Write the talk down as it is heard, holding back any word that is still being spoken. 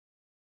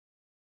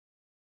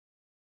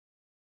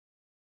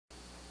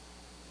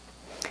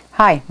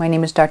Hi, my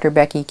name is Dr.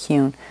 Becky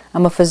Kuhn.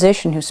 I'm a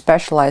physician who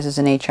specializes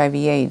in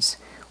HIV/AIDS.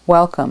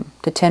 Welcome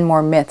to 10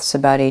 more myths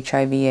about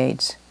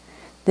HIV/AIDS.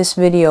 This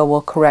video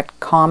will correct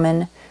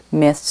common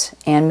myths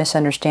and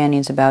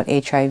misunderstandings about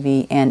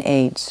HIV and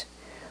AIDS.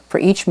 For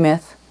each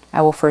myth,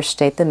 I will first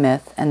state the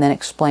myth and then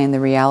explain the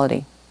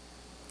reality.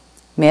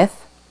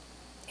 Myth: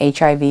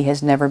 HIV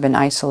has never been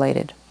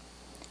isolated.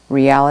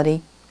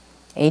 Reality: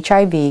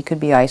 HIV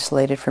could be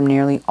isolated from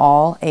nearly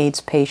all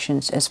AIDS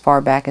patients as far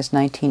back as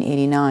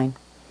 1989.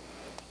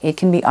 It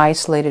can be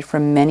isolated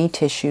from many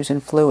tissues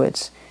and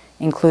fluids,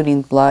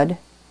 including blood,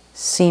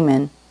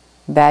 semen,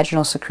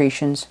 vaginal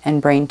secretions,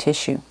 and brain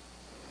tissue.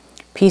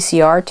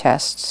 PCR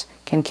tests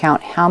can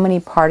count how many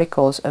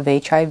particles of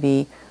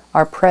HIV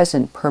are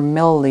present per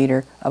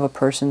milliliter of a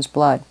person's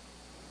blood.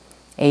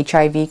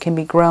 HIV can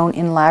be grown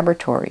in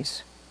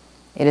laboratories.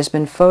 It has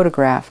been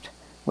photographed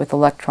with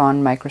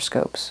electron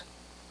microscopes.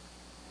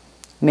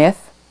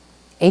 Myth: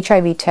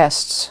 HIV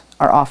tests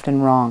are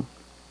often wrong.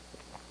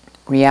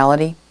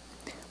 Reality: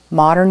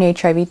 modern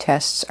HIV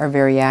tests are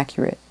very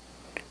accurate.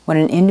 When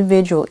an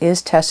individual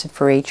is tested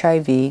for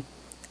HIV,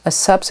 a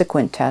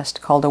subsequent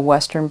test called a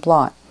Western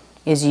blot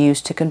is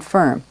used to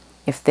confirm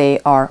if they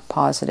are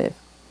positive.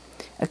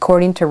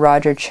 According to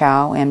Roger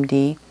Chow,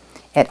 MD,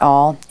 et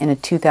al. In a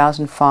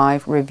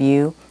 2005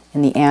 review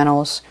in the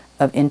Annals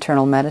of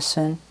Internal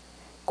Medicine,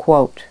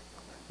 quote,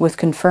 "With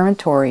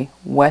confirmatory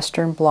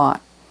Western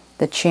blot,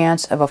 the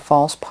chance of a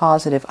false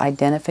positive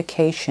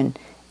identification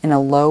in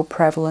a low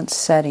prevalence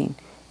setting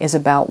is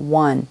about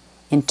 1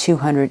 in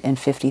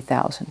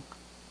 250,000.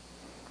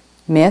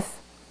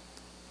 Myth: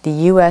 the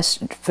U.S.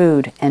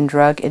 Food and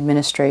Drug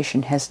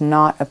Administration has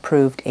not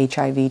approved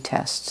HIV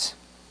tests.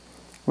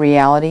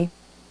 Reality: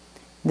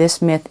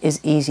 this myth is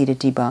easy to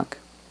debunk.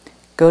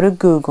 Go to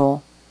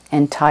Google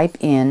and type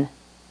in,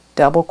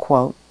 double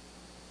quote,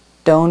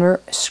 donor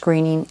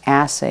screening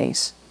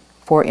assays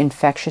for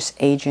infectious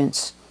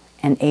agents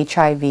and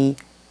HIV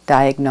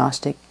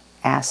diagnostic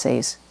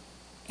assays,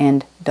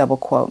 end double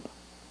quote.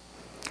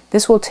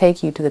 This will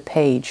take you to the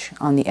page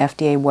on the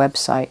FDA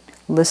website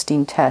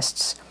listing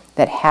tests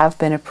that have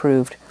been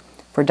approved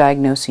for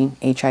diagnosing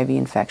HIV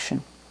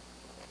infection.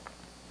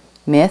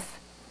 Myth: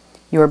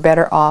 you are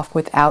better off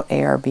without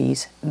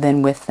ARVs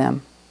than with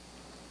them.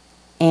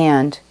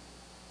 And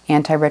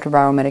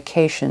antiretroviral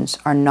medications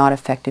are not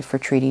effective for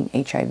treating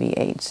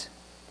HIV/AIDS.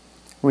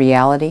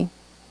 Reality: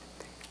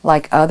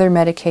 like other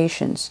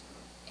medications,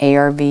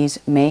 ARVs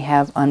may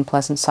have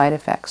unpleasant side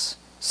effects.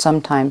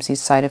 Sometimes these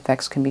side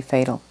effects can be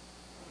fatal.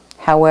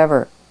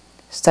 However,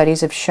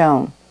 studies have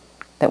shown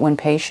that when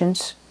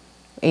patients'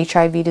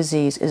 HIV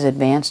disease is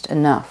advanced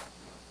enough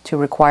to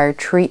require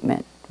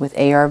treatment with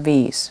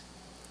ARVs,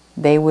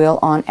 they will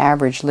on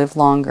average live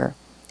longer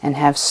and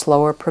have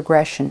slower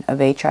progression of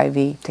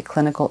HIV to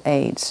clinical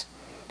AIDS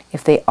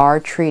if they are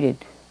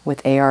treated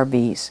with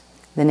ARVs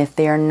than if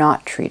they are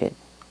not treated.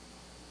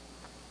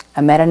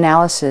 A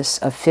meta-analysis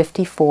of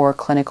 54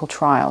 clinical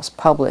trials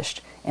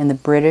published in the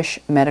British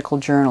Medical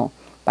Journal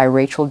by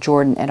Rachel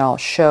Jordan et al.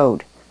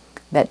 Showed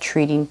that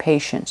treating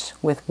patients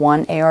with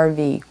one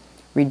ARV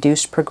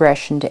reduced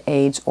progression to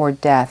AIDS or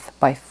death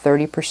by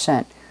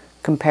 30%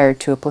 compared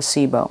to a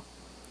placebo.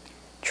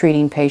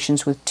 Treating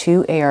patients with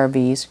two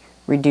ARVs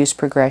reduced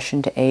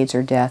progression to AIDS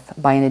or death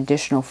by an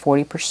additional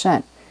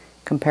 40%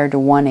 compared to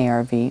one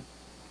ARV,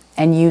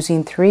 and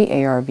using three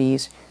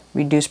ARVs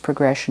reduced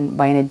progression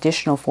by an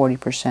additional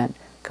 40%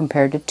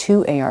 compared to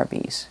two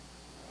ARVs.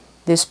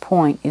 This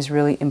point is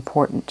really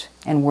important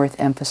and worth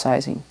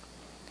emphasizing.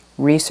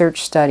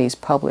 Research studies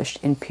published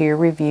in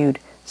peer-reviewed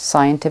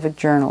scientific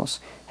journals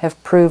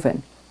have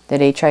proven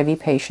that HIV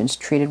patients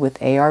treated with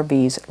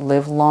ARVs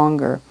live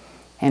longer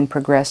and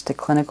progress to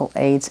clinical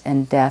AIDS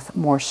and death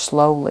more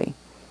slowly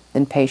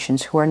than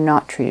patients who are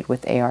not treated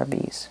with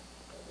ARVs.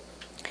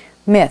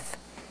 Myth: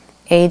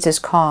 AIDS is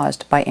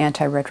caused by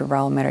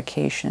antiretroviral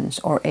medications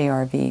or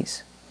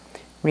ARVs.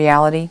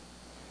 Reality: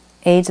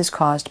 AIDS is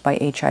caused by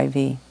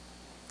HIV.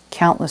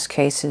 Countless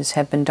cases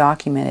have been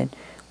documented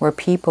where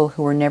people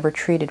who were never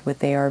treated with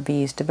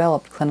ARVs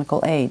developed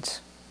clinical AIDS.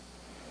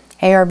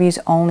 ARVs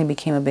only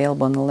became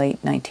available in the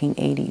late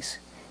 1980s.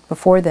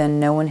 Before then,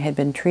 no one had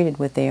been treated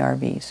with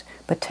ARVs,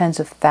 but tens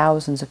of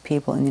thousands of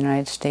people in the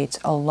United States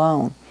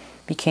alone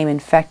became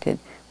infected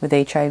with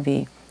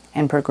HIV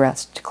and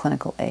progressed to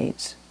clinical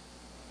AIDS.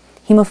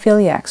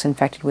 Hemophiliacs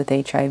infected with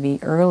HIV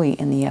early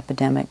in the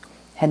epidemic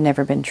had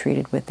never been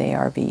treated with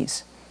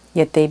ARVs,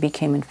 yet they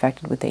became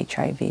infected with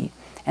HIV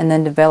and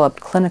then developed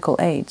clinical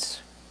AIDS.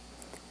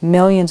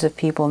 Millions of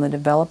people in the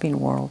developing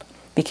world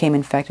became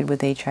infected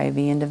with HIV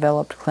and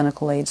developed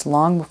clinical AIDS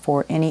long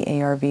before any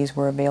ARVs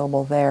were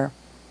available there.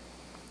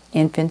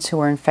 Infants who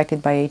were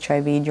infected by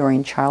HIV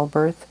during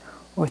childbirth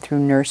or through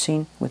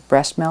nursing with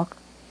breast milk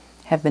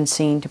have been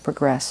seen to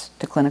progress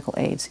to clinical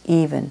AIDS,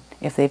 even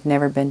if they've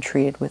never been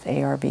treated with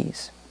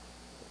ARVs.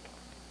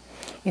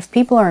 If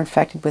people are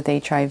infected with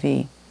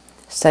HIV,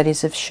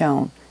 studies have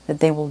shown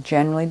that they will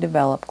generally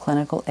develop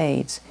clinical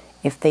AIDS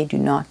if they do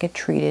not get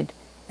treated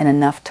and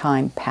enough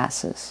time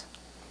passes.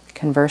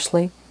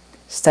 Conversely,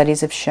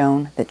 studies have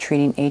shown that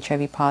treating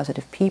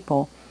HIV-positive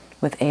people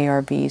with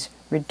ARVs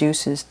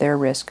reduces their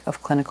risk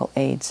of clinical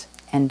AIDS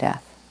and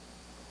death.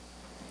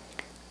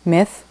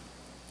 Myth: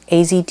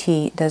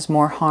 AZT does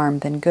more harm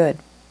than good.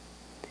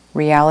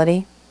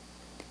 Reality: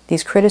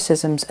 these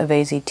criticisms of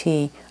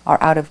AZT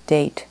are out of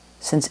date,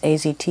 since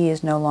AZT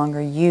is no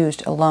longer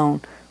used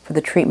alone for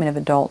the treatment of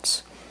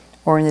adults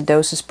or in the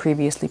doses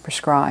previously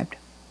prescribed.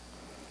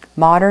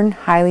 Modern,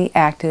 highly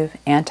active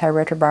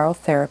antiretroviral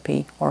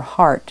therapy, or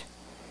HAART,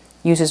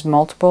 uses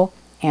multiple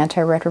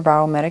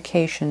antiretroviral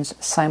medications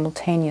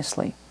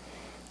simultaneously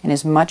and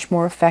is much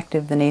more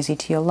effective than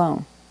AZT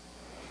alone.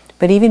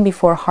 But even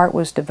before HAART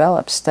was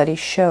developed, studies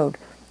showed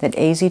that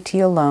AZT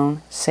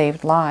alone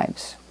saved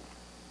lives.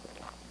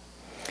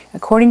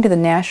 According to the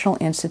National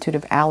Institute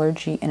of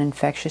Allergy and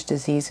Infectious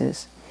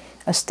Diseases,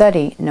 a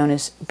study known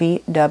as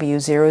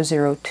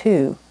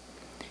BW002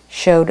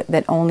 showed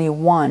that only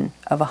 1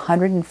 of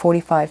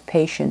 145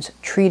 patients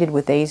treated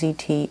with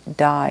AZT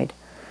died,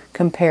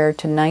 compared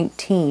to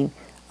 19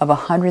 of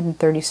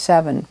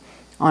 137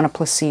 on a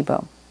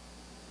placebo.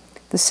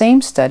 The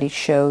same study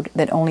showed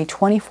that only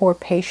 24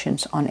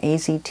 patients on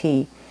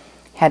AZT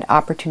had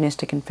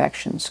opportunistic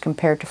infections,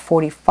 compared to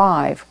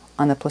 45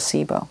 on the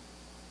placebo.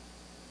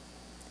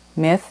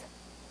 Myth: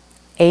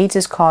 AIDS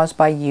is caused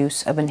by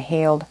use of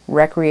inhaled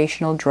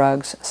recreational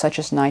drugs such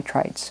as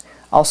nitrites,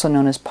 also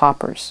known as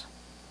poppers.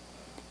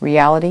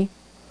 Reality: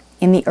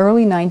 in the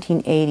early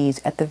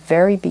 1980s, at the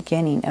very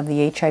beginning of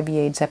the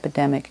HIV/AIDS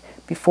epidemic,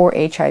 before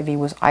HIV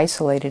was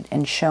isolated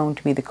and shown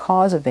to be the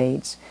cause of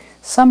AIDS,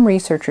 some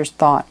researchers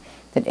thought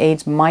that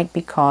AIDS might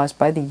be caused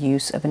by the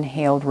use of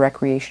inhaled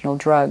recreational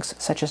drugs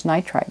such as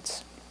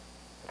nitrites.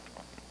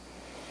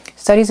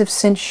 Studies have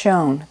since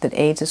shown that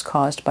AIDS is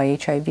caused by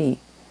HIV,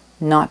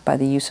 not by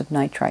the use of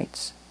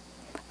nitrites.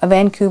 A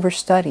Vancouver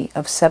study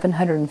of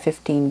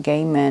 715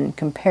 gay men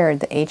compared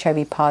the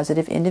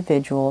HIV-positive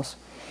individuals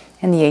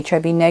and the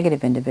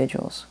HIV-negative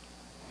individuals.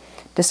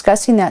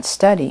 Discussing that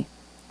study,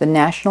 the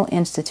National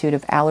Institute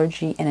of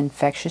Allergy and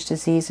Infectious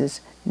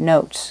Diseases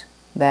notes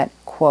that,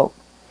 quote,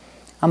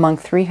 among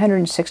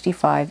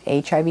 365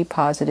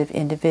 HIV-positive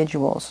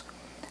individuals,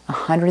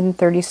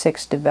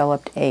 136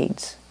 developed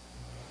AIDS.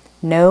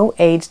 No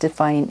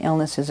AIDS-defining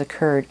illnesses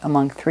occurred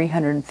among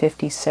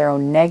 350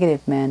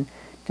 seronegative men,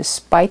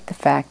 despite the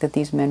fact that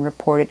these men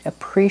reported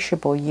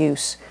appreciable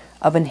use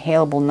of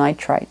inhalable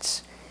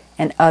nitrites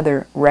and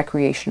other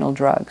recreational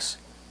drugs,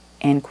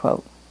 end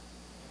quote.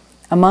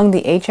 Among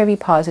the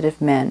HIV-positive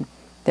men,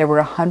 there were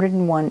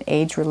 101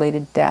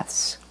 AIDS-related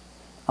deaths.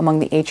 Among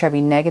the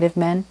HIV-negative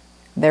men,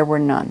 there were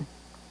none.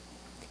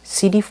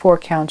 CD4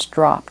 counts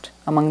dropped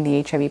among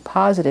the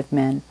HIV-positive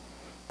men,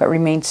 but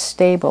remained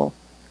stable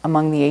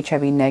among the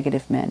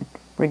HIV-negative men,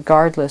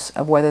 regardless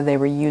of whether they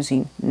were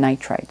using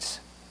nitrites.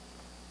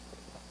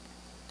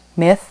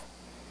 Myth: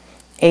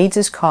 AIDS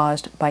is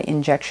caused by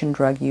injection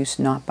drug use,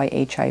 not by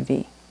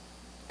HIV.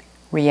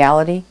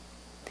 Reality: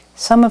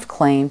 some have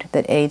claimed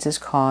that AIDS is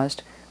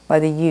caused by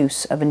the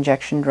use of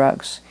injection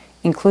drugs,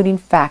 including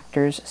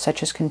factors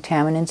such as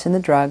contaminants in the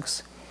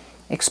drugs,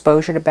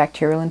 exposure to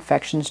bacterial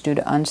infections due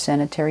to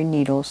unsanitary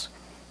needles,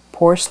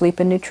 poor sleep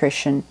and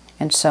nutrition,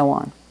 and so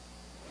on.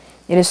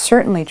 It is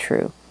certainly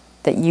true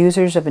that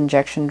users of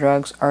injection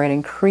drugs are at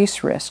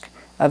increased risk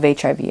of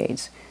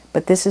HIV/AIDS,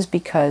 but this is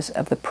because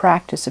of the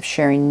practice of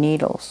sharing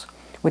needles,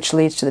 which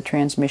leads to the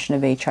transmission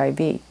of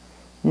HIV,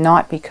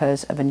 not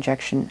because of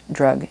injection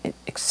drug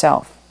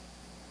itself.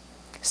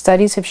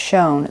 Studies have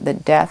shown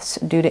that deaths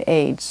due to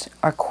AIDS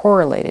are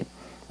correlated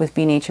with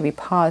being HIV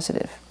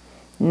positive,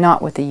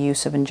 not with the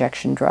use of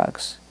injection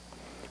drugs.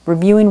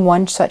 Reviewing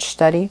one such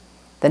study,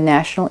 the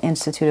National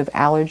Institute of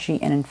Allergy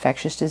and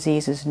Infectious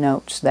Diseases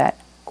notes that,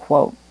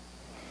 quote,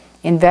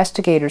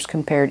 investigators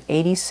compared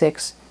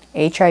 86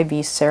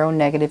 HIV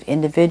seronegative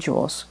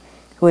individuals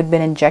who had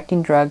been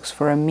injecting drugs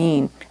for a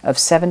mean of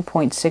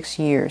 7.6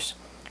 years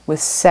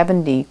with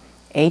 70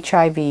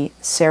 HIV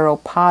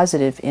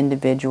seropositive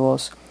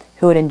individuals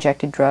who had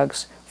injected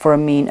drugs for a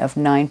mean of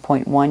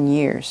 9.1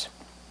 years.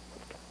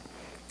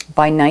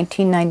 By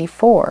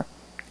 1994,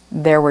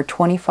 there were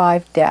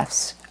 25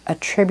 deaths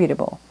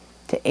attributable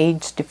to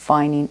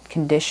AIDS-defining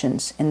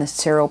conditions in the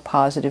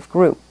seropositive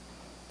group.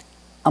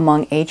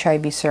 Among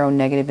HIV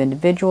seronegative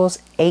individuals,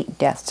 8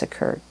 deaths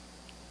occurred,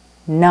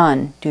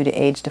 none due to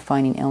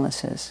AIDS-defining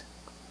illnesses.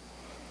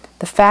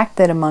 The fact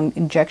that among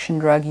injection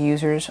drug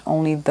users,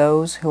 only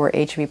those who are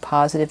HIV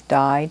positive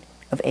died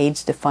of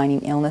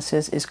AIDS-defining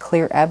illnesses is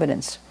clear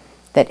evidence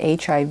that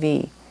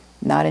HIV,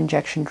 not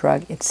injection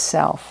drug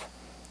itself,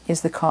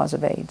 is the cause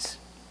of AIDS.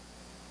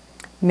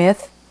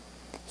 Myth: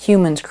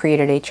 humans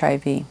created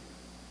HIV.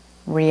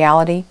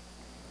 Reality: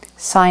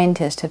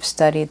 scientists have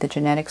studied the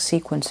genetic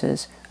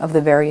sequences of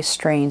the various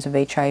strains of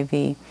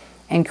HIV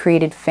and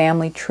created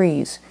family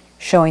trees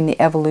showing the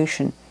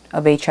evolution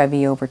of HIV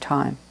over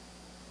time.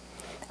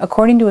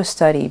 According to a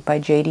study by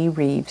J.D.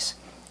 Reeves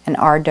and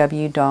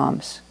R.W.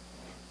 Doms,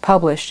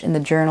 published in the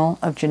Journal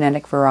of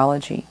Genetic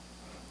Virology,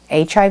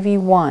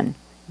 HIV-1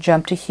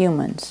 jumped to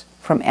humans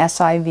from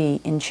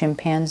SIV in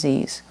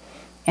chimpanzees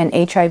and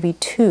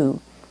HIV-2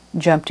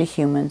 jumped to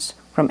humans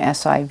from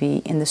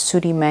SIV in the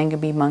sooty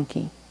mangabe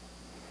monkey.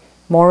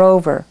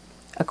 Moreover,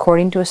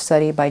 according to a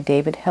study by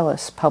David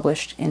Hillis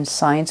published in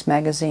Science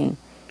magazine,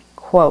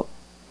 quote,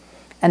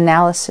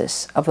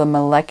 analysis of the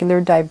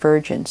molecular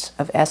divergence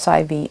of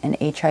SIV and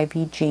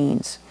HIV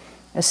genes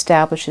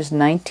establishes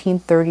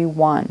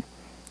 1931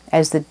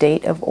 as the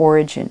date of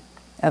origin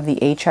of the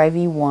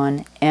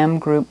HIV-1 M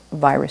group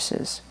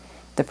viruses,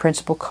 the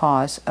principal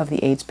cause of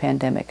the AIDS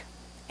pandemic,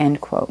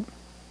 end quote.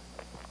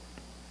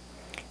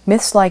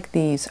 Myths like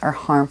these are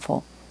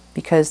harmful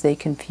because they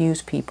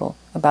confuse people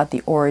about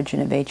the origin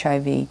of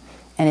HIV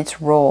and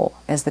its role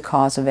as the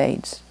cause of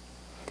AIDS.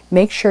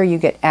 Make sure you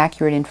get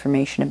accurate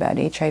information about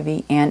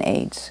HIV and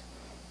AIDS.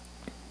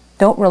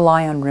 Don't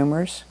rely on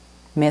rumors,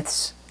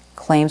 myths,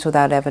 claims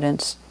without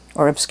evidence,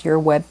 or obscure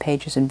web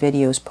pages and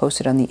videos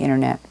posted on the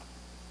internet.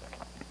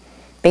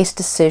 Base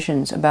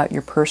decisions about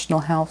your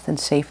personal health and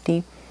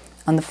safety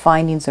on the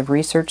findings of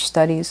research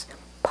studies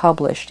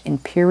published in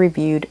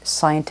peer-reviewed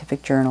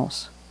scientific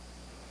journals.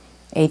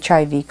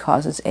 HIV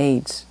causes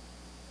AIDS.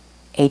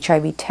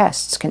 HIV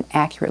tests can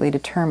accurately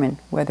determine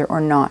whether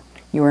or not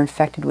you are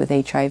infected with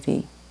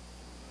HIV.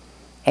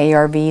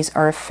 ARVs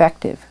are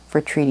effective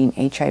for treating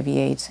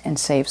HIV/AIDS and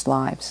saves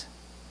lives.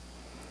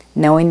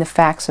 Knowing the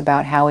facts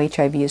about how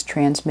HIV is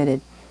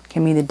transmitted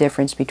can be the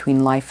difference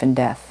between life and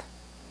death.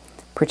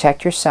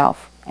 Protect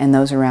yourself and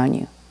those around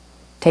you.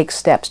 Take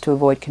steps to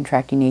avoid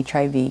contracting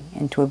HIV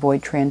and to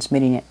avoid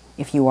transmitting it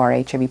if you are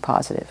HIV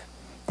positive.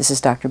 This is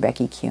Dr.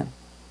 Becky Kuhn.